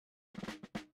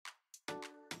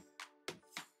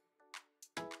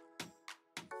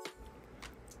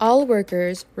All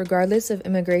workers, regardless of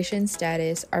immigration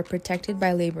status, are protected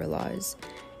by labor laws.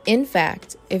 In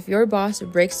fact, if your boss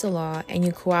breaks the law and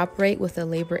you cooperate with a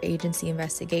labor agency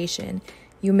investigation,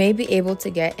 you may be able to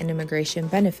get an immigration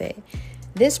benefit.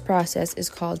 This process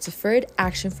is called Deferred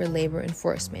Action for Labor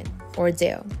Enforcement, or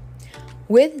DALE.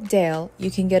 With DALE, you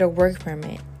can get a work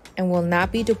permit and will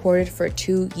not be deported for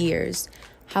 2 years.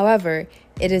 However,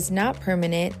 it is not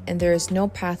permanent and there is no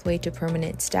pathway to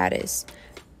permanent status.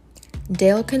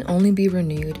 DALE can only be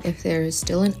renewed if there is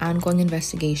still an ongoing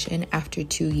investigation after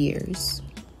 2 years.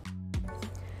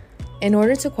 In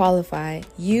order to qualify,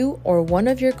 you or one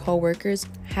of your coworkers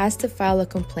has to file a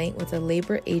complaint with a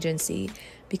labor agency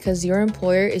because your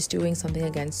employer is doing something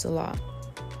against the law.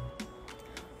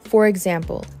 For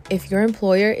example, if your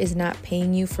employer is not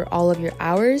paying you for all of your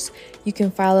hours, you can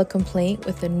file a complaint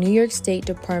with the New York State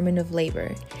Department of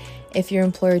Labor. If your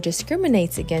employer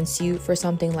discriminates against you for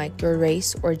something like your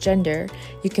race or gender,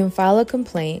 you can file a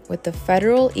complaint with the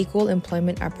Federal Equal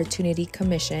Employment Opportunity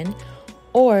Commission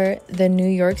or the New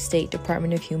York State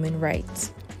Department of Human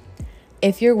Rights.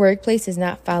 If your workplace is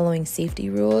not following safety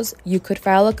rules, you could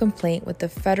file a complaint with the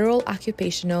Federal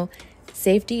Occupational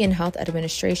Safety and Health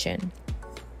Administration.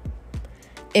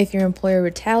 If your employer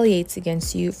retaliates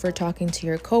against you for talking to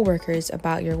your coworkers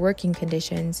about your working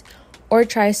conditions or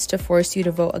tries to force you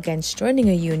to vote against joining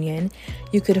a union,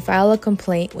 you could file a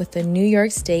complaint with the New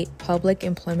York State Public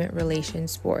Employment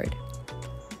Relations Board.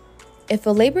 If a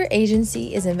labor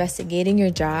agency is investigating your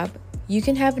job, you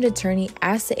can have an attorney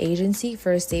ask the agency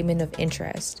for a statement of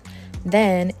interest.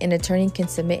 Then, an attorney can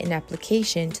submit an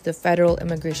application to the federal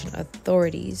immigration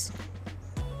authorities.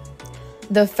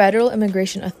 The federal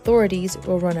immigration authorities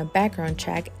will run a background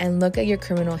check and look at your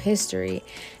criminal history,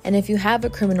 and if you have a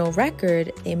criminal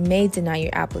record, it may deny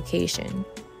your application.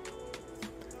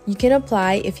 You can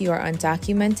apply if you are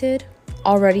undocumented,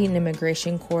 already in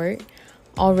immigration court,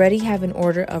 already have an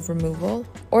order of removal,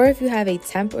 or if you have a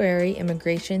temporary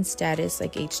immigration status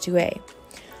like H-2A.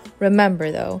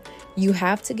 Remember though, you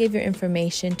have to give your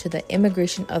information to the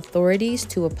immigration authorities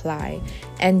to apply,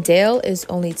 and DALE is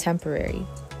only temporary.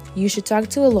 You should talk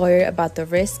to a lawyer about the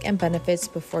risks and benefits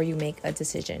before you make a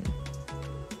decision.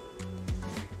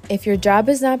 If your job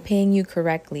is not paying you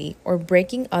correctly or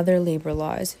breaking other labor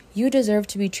laws, you deserve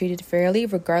to be treated fairly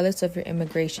regardless of your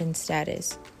immigration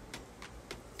status.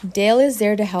 DALE is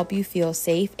there to help you feel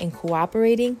safe in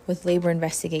cooperating with labor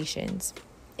investigations.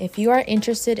 If you are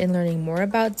interested in learning more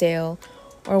about DALE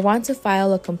or want to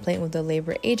file a complaint with the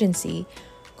labor agency,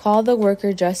 call the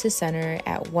Worker Justice Center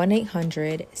at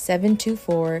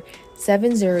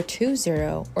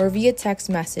 1-800-724-7020 or via text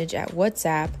message at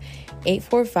WhatsApp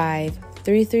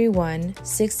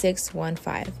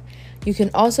 845-331-6615. You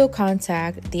can also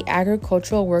contact the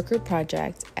Agricultural Worker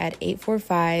Project at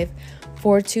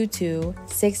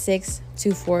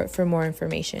 845-422-6624 for more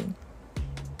information.